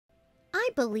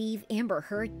believe Amber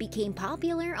Heard became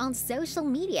popular on social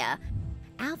media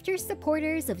after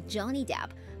supporters of Johnny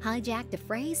Depp hijacked the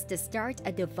phrase to start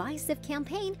a divisive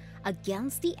campaign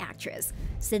against the actress.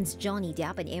 Since Johnny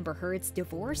Depp and Amber Heard's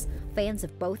divorce, fans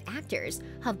of both actors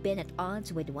have been at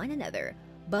odds with one another.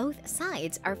 Both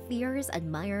sides are fierce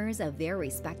admirers of their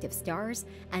respective stars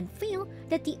and feel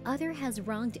that the other has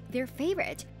wronged their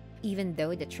favorite. Even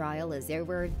though the trial is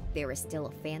over, there is still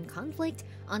a fan conflict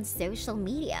on social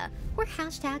media, where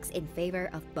hashtags in favor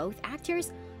of both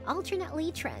actors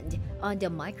alternately trend. On the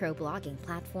microblogging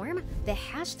platform, the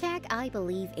hashtag I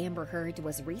believe Amber Heard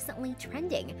was recently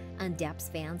trending, and Depp's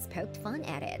fans poked fun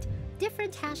at it.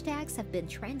 Different hashtags have been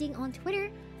trending on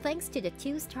Twitter thanks to the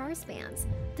two stars' fans.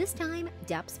 This time,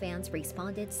 Depp's fans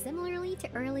responded similarly to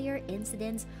earlier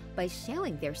incidents by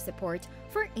showing their support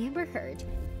for Amber Heard.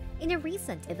 In a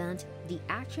recent event, the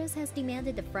actress has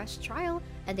demanded a fresh trial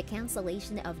and the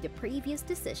cancellation of the previous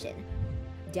decision.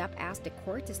 Depp asked the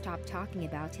court to stop talking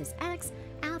about his ex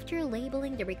after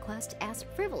labeling the request as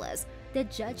frivolous. The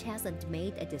judge hasn't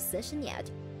made a decision yet.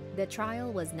 The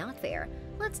trial was not fair.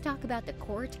 Let's talk about the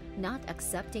court not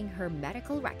accepting her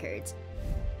medical records.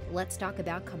 Let's talk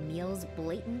about Camille's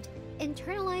blatant,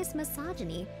 internalized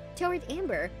misogyny toward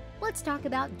Amber. Let's talk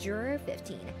about Juror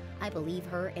 15. I believe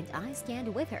her and I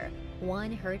stand with her.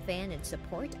 One Heard fan in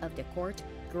support of the court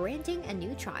granting a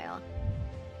new trial.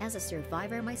 As a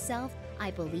survivor myself, I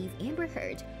believe Amber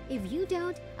Heard. If you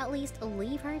don't, at least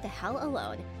leave her the hell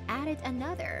alone, added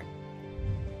another.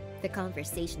 The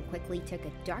conversation quickly took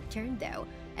a dark turn though,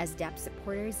 as Depp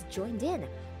supporters joined in.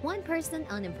 One person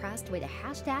unimpressed with a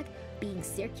hashtag being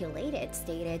circulated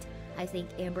stated, "I think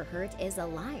Amber Heard is a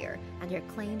liar and her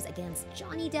claims against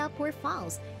Johnny Depp were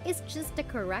false. It's just the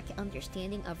correct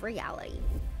understanding of reality."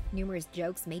 Numerous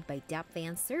jokes made by Depp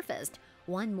fans surfaced.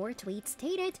 One more tweet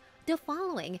stated, "The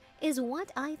following is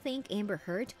what I think Amber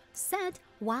Heard said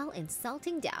while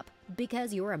insulting Depp.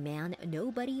 Because you're a man,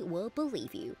 nobody will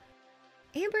believe you."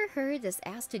 Amber Heard is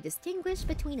asked to distinguish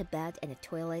between a bed and a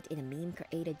toilet in a meme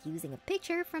created using a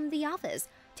picture from The Office,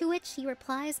 to which she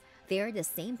replies, "They're the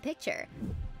same picture."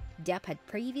 Depp had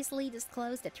previously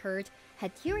disclosed that Heard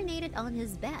had urinated on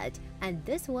his bed, and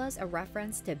this was a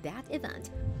reference to that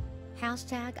event.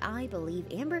 Hashtag I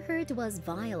believe Amber Heard was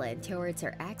violent towards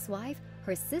her ex-wife,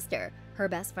 her sister, her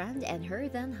best friend, and her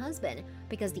then-husband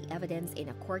because the evidence in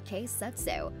a court case said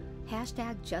so.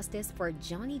 Hashtag justice for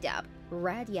Johnny Depp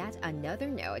read yet another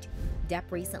note. Depp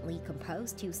recently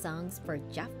composed 2 songs for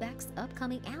Jeff Beck's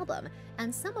upcoming album,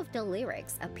 and some of the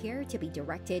lyrics appear to be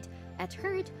directed at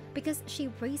Heard because she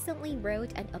recently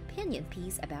wrote an opinion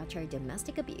piece about her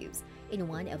domestic abuse. In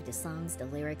one of the songs, the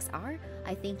lyrics are,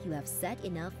 "I think you have said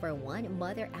enough for one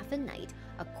mother effing night,"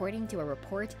 according to a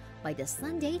report by the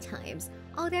Sunday Times.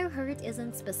 Although Heard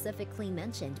isn't specifically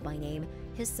mentioned by name,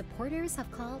 his supporters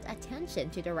have called attention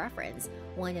to the reference.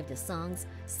 One of the songs,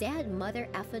 "Sad Mother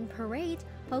Effin' Parade,"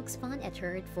 pokes fun at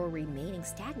Heard for remaining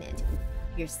stagnant.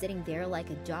 "You're sitting there like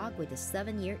a dog with a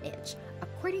 7-year itch,"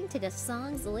 according to the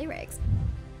song's lyrics.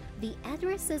 The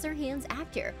Edward Scissorhands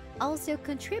actor also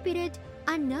contributed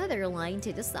another line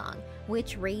to the song,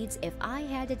 which reads, "If I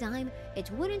had a dime, it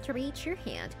wouldn't reach your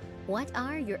hand." What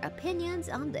are your opinions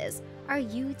on this? Are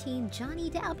you Team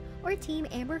Johnny Depp or Team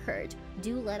Amber Heard?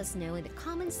 Do let us know in the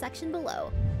comments section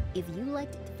below. If you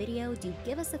liked the video, do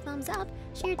give us a thumbs up,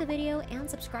 share the video, and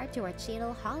subscribe to our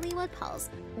channel Hollywood Pulse.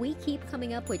 We keep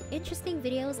coming up with interesting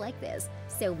videos like this,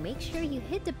 so make sure you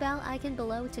hit the bell icon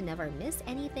below to never miss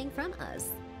anything from us.